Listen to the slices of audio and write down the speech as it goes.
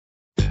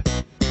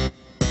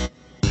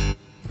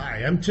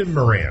Hi, I'm Tim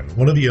Moran,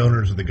 one of the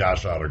owners of the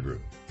Gosch Auto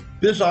Group.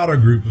 This auto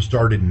group was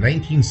started in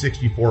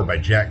 1964 by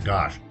Jack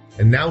Gosch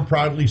and now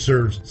proudly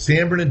serves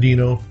San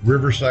Bernardino,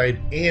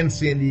 Riverside, and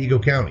San Diego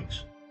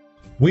counties.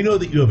 We know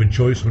that you have a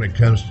choice when it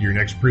comes to your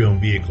next pre-owned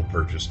vehicle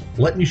purchase.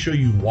 Let me show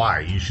you why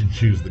you should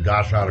choose the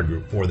Gosch Auto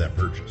Group for that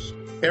purchase.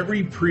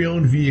 Every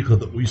pre-owned vehicle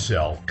that we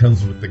sell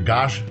comes with the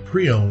Gosch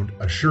Pre-Owned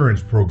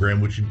Assurance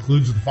Program, which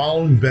includes the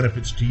following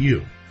benefits to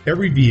you.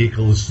 Every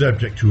vehicle is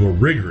subject to a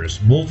rigorous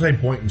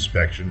multi-point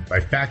inspection by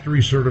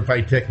factory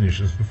certified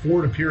technicians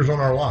before it appears on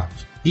our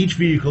lots. Each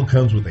vehicle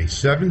comes with a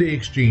 7-day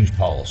exchange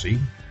policy,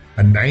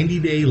 a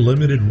 90-day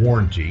limited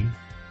warranty,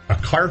 a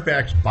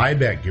Carfax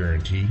buyback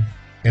guarantee,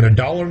 and a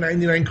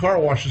 $1.99 car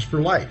washes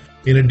for life.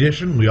 In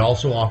addition, we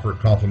also offer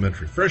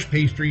complimentary fresh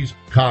pastries,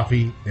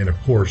 coffee, and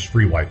of course,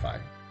 free Wi-Fi.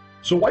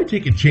 So why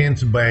take a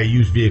chance and buy a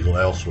used vehicle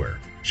elsewhere?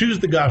 Choose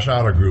the Gosch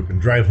Auto Group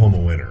and drive home a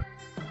winner.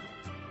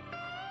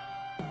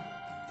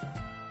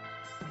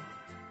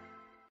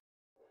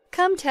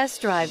 Come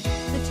test drive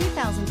the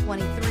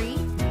 2023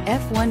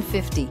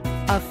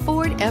 F-150. A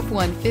Ford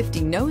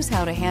F-150 knows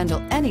how to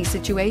handle any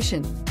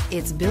situation.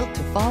 It's built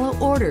to follow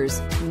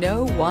orders,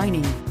 no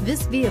whining.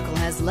 This vehicle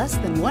has less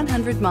than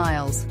 100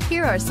 miles.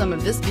 Here are some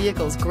of this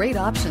vehicle's great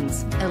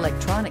options: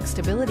 electronic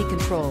stability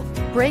control,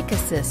 brake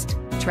assist,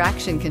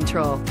 traction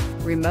control,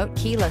 remote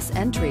keyless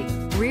entry,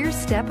 rear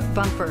step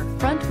bumper,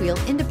 front wheel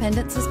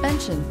independent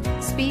suspension,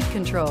 speed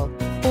control,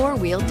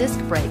 4-wheel disc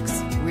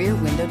brakes, rear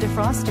window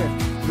defroster,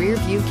 rear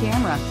view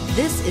camera.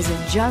 This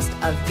isn't just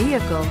a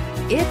vehicle,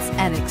 it's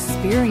an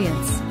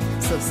experience.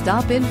 So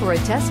stop in for a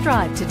test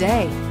drive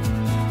today.